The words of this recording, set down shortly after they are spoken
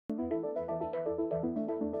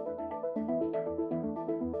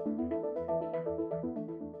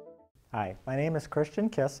Hi, my name is Christian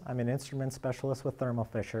Kiss. I'm an instrument specialist with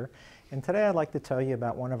ThermoFisher, and today I'd like to tell you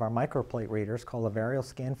about one of our microplate readers called the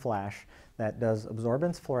Varioskan Flash that does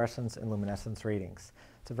absorbance, fluorescence, and luminescence readings.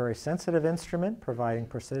 It's a very sensitive instrument providing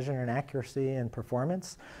precision and accuracy and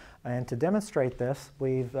performance, and to demonstrate this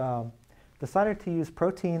we've decided to use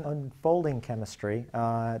protein unfolding chemistry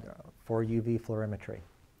for UV-fluorometry.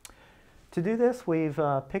 To do this, we've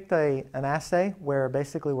picked an assay where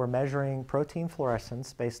basically we're measuring protein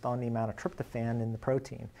fluorescence based on the amount of tryptophan in the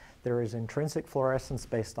protein. There is intrinsic fluorescence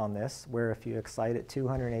based on this, where if you excite at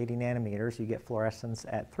 280 nanometers, you get fluorescence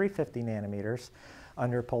at 350 nanometers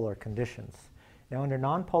under polar conditions. Now, under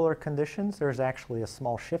non-polar conditions, there's actually a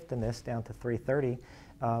small shift in this down to 330,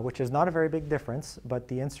 which is not a very big difference, but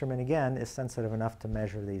the instrument, again, is sensitive enough to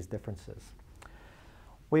measure these differences.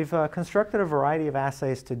 We've constructed a variety of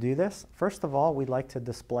assays to do this. First of all, we'd like to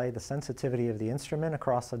display the sensitivity of the instrument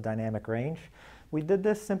across a dynamic range. We did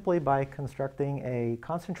this simply by constructing a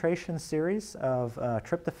concentration series of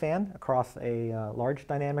tryptophan across a large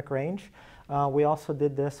dynamic range. We also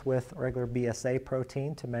did this with regular BSA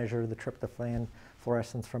protein to measure the tryptophan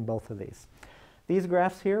fluorescence from both of these. These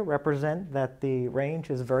graphs here represent that the range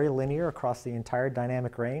is very linear across the entire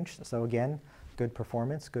dynamic range. So again, good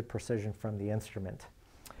performance, good precision from the instrument.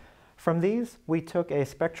 From these, we took a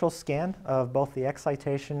spectral scan of both the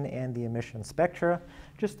excitation and the emission spectra,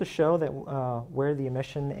 just to show that where the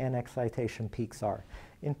emission and excitation peaks are.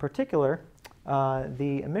 In particular,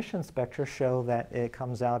 the emission spectra show that it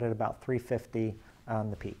comes out at about 350 on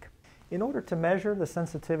the peak. In order to measure the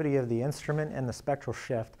sensitivity of the instrument and the spectral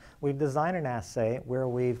shift, we've designed an assay where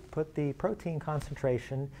we've put the protein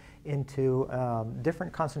concentration into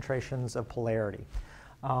different concentrations of polarity.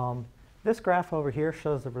 This graph over here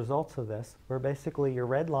shows the results of this, where basically your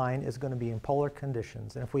red line is going to be in polar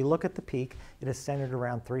conditions. And if we look at the peak, it is centered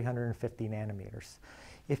around 350 nanometers.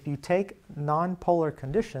 If you take non-polar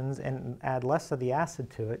conditions and add less of the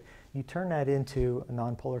acid to it, you turn that into a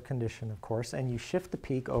non-polar condition, of course, and you shift the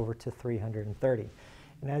peak over to 330.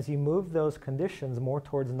 And as you move those conditions more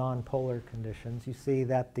towards non-polar conditions, you see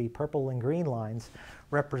that the purple and green lines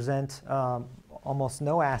represent almost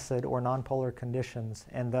no acid or non-polar conditions,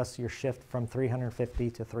 and thus your shift from 350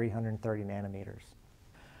 to 330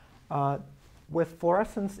 nanometers. With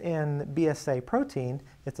fluorescence in BSA protein,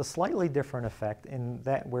 it's a slightly different effect in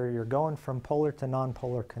that where you're going from polar to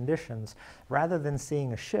non-polar conditions, rather than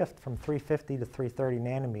seeing a shift from 350 to 330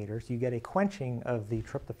 nanometers, you get a quenching of the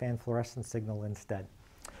tryptophan fluorescence signal instead.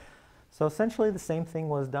 So essentially the same thing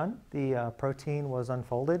was done. The protein was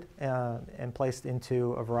unfolded and placed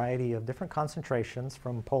into a variety of different concentrations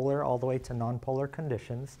from polar all the way to non-polar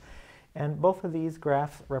conditions. And both of these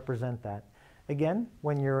graphs represent that. Again,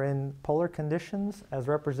 when you're in polar conditions, as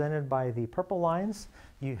represented by the purple lines,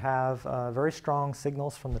 you have very strong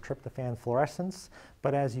signals from the tryptophan fluorescence,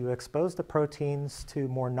 but as you expose the proteins to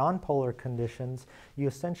more non-polar conditions, you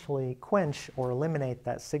essentially quench or eliminate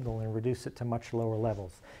that signal and reduce it to much lower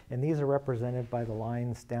levels. And these are represented by the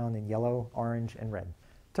lines down in yellow, orange, and red.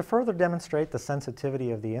 To further demonstrate the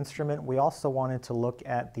sensitivity of the instrument, we also wanted to look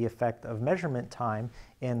at the effect of measurement time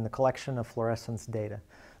in the collection of fluorescence data.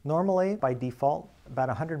 Normally, by default, about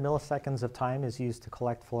 100 milliseconds of time is used to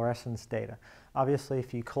collect fluorescence data. Obviously,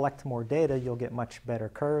 if you collect more data, you'll get much better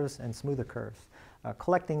curves and smoother curves.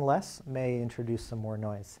 Collecting less may introduce some more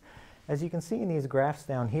noise. As you can see in these graphs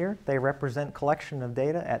down here, they represent collection of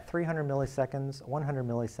data at 300 milliseconds, 100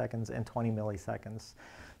 milliseconds, and 20 milliseconds.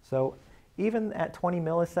 So even at 20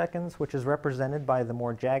 milliseconds, which is represented by the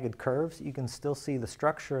more jagged curves, you can still see the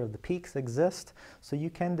structure of the peaks exist, so you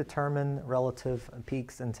can determine relative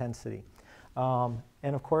peaks intensity.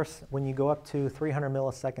 And of course, when you go up to 300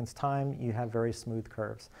 milliseconds time, you have very smooth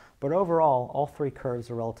curves. But overall, all three curves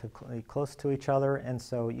are relatively close to each other, and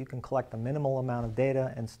so you can collect a minimal amount of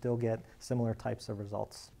data and still get similar types of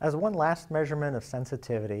results. As one last measurement of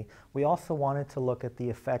sensitivity, we also wanted to look at the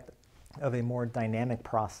effect of a more dynamic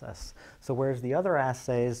process. So whereas the other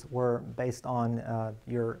assays were based on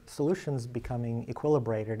your solutions becoming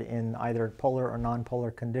equilibrated in either polar or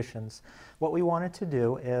non-polar conditions, what we wanted to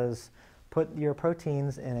do is put your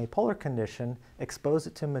proteins in a polar condition, expose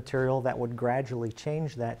it to material that would gradually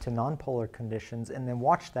change that to non-polar conditions, and then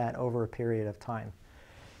watch that over a period of time.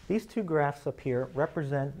 These two graphs up here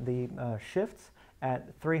represent the shifts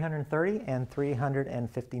at 330 and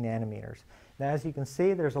 350 nanometers. Now, as you can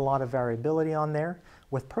see, there's a lot of variability on there.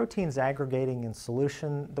 With proteins aggregating in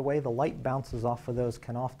solution, the way the light bounces off of those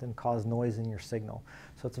can often cause noise in your signal.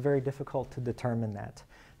 So it's very difficult to determine that.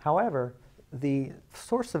 However, the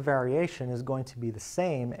source of variation is going to be the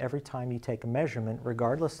same every time you take a measurement,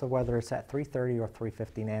 regardless of whether it's at 330 or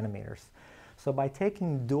 350 nanometers. So by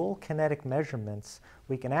taking dual kinetic measurements,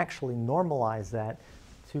 we can actually normalize that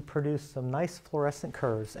to produce some nice fluorescent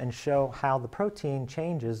curves and show how the protein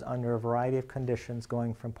changes under a variety of conditions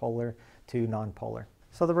going from polar to nonpolar.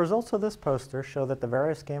 So the results of this poster show that the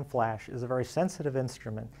Varioskan Flash is a very sensitive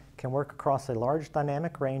instrument, can work across a large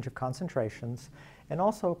dynamic range of concentrations, and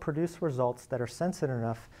also produce results that are sensitive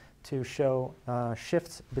enough to show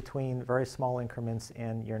shifts between very small increments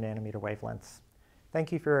in your nanometer wavelengths.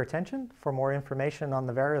 Thank you for your attention. For more information on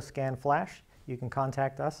the Varioskan Flash, you can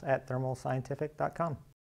contact us at thermoscientific.com.